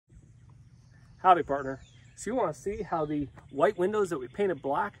Howdy, partner. So you want to see how the white windows that we painted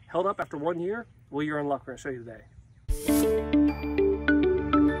black held up after 1 year? Well, you're in luck. We're going to show you today.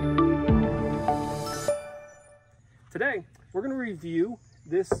 Today, we're going to review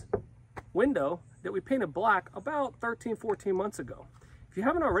this window that we painted black about 13, 14 months ago. If you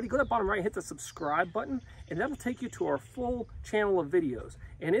haven't already, go to the bottom right, hit the subscribe button, and that'll take you to our full channel of videos.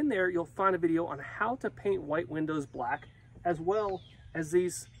 And in there, you'll find a video on how to paint white windows black, as well as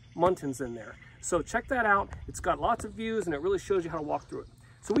these muntins in there. So check that out. It's got lots of views and it really shows you how to walk through it.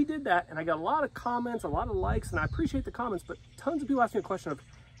 So we did that and I got a lot of comments, a lot of likes, and I appreciate the comments, but tons of people ask me a question of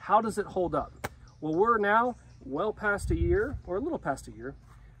how does it hold up? Well, we're now well past a year, or a little past a year.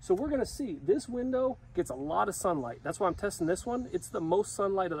 So we're gonna see, this window gets a lot of sunlight. That's why I'm testing this one. It's the most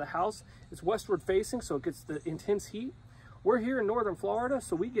sunlight of the house. It's westward facing, so it gets the intense heat. We're here in northern Florida,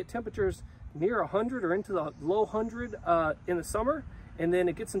 so we get temperatures near 100 or into the low 100 in the summer. And then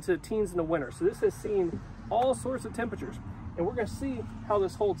it gets into the teens in the winter. So this has seen all sorts of temperatures, and we're gonna see how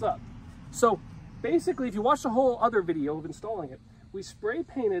this holds up. So basically, if you watch the whole other video of installing it, we spray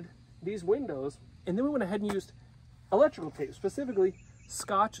painted these windows, and then we went ahead and used electrical tape, specifically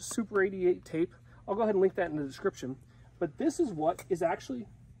Scotch Super 88 tape. I'll go ahead and link that in the description. But this is what is actually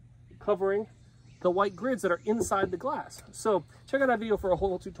covering the white grids that are inside the glass. So check out that video for a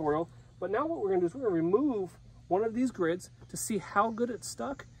whole tutorial. But now what we're gonna do is we're gonna remove one of these grids to see how good it's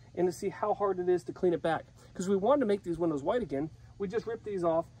stuck and to see how hard it is to clean it back. Because we wanted to make these windows white again, we just ripped these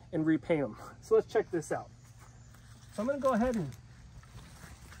off and repaint them. So let's check this out. So I'm gonna go ahead and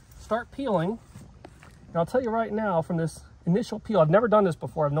start peeling. And I'll tell you right now from this initial peel, I've never done this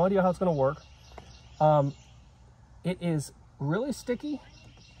before, I have no idea how it's gonna work. It is really sticky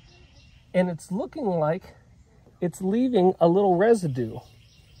and it's looking like it's leaving a little residue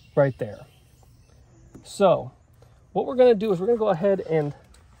right there. So what we're going to do is we're going to go ahead and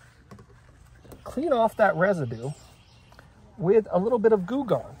clean off that residue with a little bit of Goo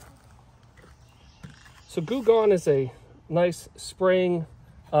Gone. So Goo Gone is a nice spraying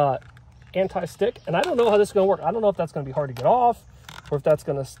anti-stick, and I don't know how this is going to work. I don't know if that's going to be hard to get off or if that's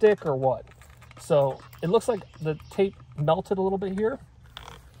going to stick or what. So it looks like the tape melted a little bit here.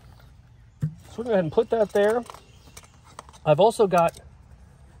 So we're going to go ahead and put that there. I've also got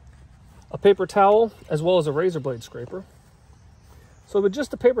a paper towel as well as a razor blade scraper. So with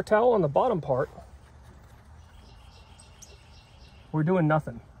just a paper towel on the bottom part, we're doing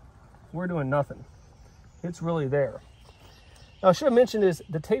nothing. We're doing nothing. It's really there. Now I should have mentioned is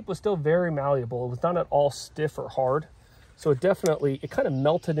the tape was still very malleable. It was not at all stiff or hard. So it kind of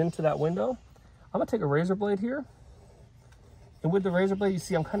melted into that window. I'm gonna take a razor blade here. And with the razor blade, you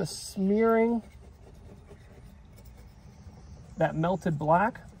see I'm kind of smearing that melted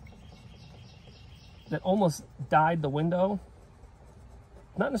black that almost dyed the window.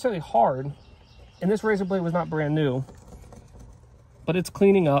 Not necessarily hard, and this razor blade was not brand new, but it's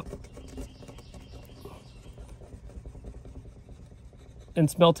cleaning up and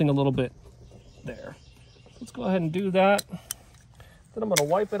it's melting a little bit there. Let's go ahead and do that. Then I'm going to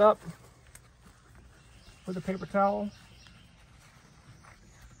wipe it up with a paper towel.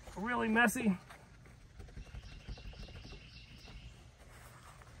 Really messy.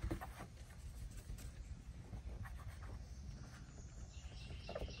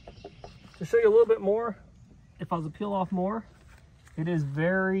 To show you a little bit more, if I was to peel off more, it is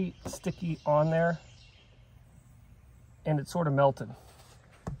very sticky on there and it's sort of melted.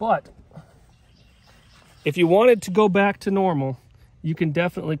 But if you wanted to go back to normal, you can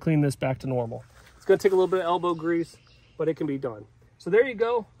definitely clean this back to normal. It's going to take a little bit of elbow grease, but it can be done. So there you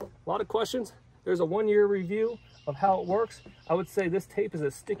go. A lot of questions. There's a 1-year review of how it works. I would say this tape is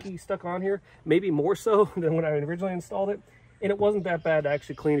as sticky stuck on here, maybe more so than when I originally installed it. And it wasn't that bad to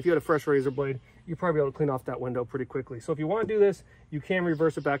actually clean. If you had a fresh razor blade, you'd probably be able to clean off that window pretty quickly. So if you want to do this, you can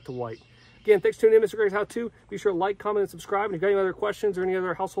reverse it back to white. Again, thanks for tuning in, Mr. Greg's How To. Be sure to like, comment, and subscribe. And if you've got any other questions or any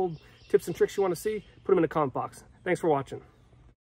other household tips and tricks you want to see, put them in the comment box. Thanks for watching.